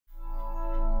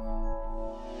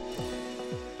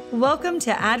Welcome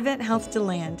to AdventHealth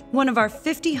DeLand, one of our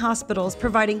 50 hospitals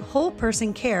providing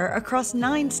whole-person care across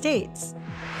 9 states.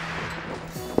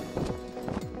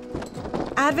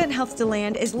 AdventHealth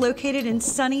DeLand is located in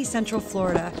sunny Central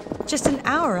Florida, just an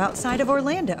hour outside of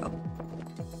Orlando.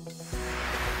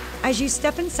 As you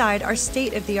step inside our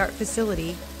state-of-the-art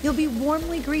facility, you'll be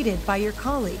warmly greeted by your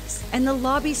colleagues and the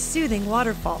lobby's soothing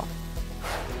waterfall.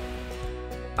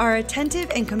 Our attentive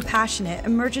and compassionate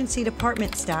emergency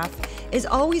department staff is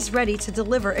always ready to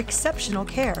deliver exceptional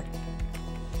care.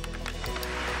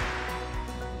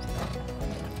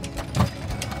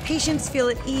 Patients feel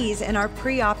at ease in our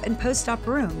pre-op and post-op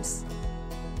rooms.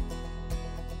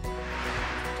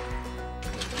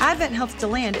 AdventHealth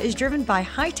DeLand is driven by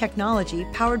high technology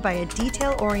powered by a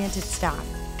detail-oriented staff.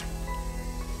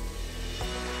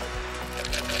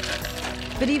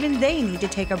 But even they need to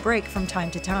take a break from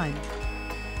time to time.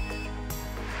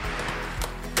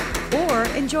 Or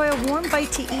enjoy a warm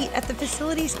bite to eat at the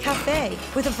facility's cafe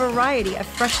with a variety of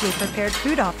freshly prepared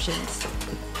food options.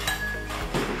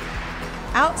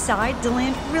 Outside,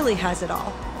 DeLand really has it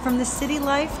all, from the city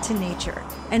life to nature,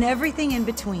 and everything in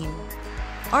between.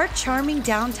 Our charming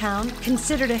downtown,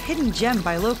 considered a hidden gem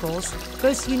by locals,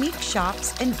 boasts unique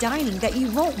shops and dining that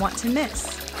you won't want to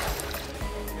miss.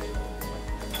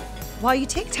 While you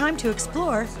take time to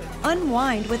explore,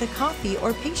 unwind with a coffee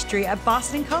or pastry at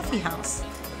Boston Coffee House.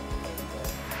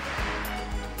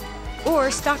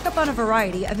 Or stock up on a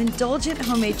variety of indulgent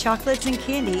homemade chocolates and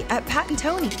candy at Pat and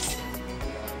Tony's.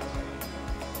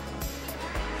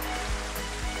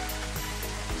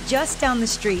 Just down the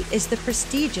street is the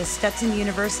prestigious Stetson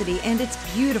University and its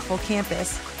beautiful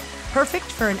campus, perfect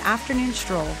for an afternoon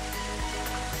stroll.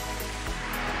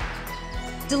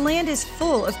 DeLand is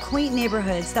full of quaint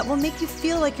neighborhoods that will make you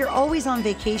feel like you're always on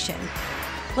vacation,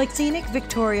 like scenic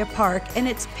Victoria Park and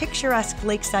its picturesque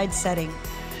lakeside setting.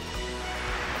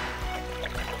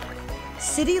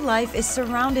 City life is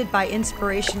surrounded by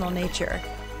inspirational nature.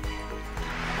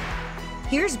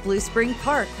 Here's Blue Spring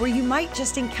Park, where you might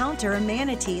just encounter a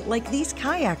manatee like these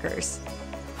kayakers.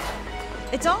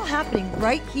 It's all happening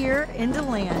right here in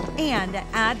DeLand and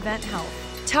at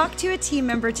AdventHealth. Talk to a team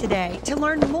member today to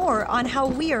learn more on how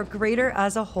we are greater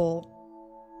as a whole.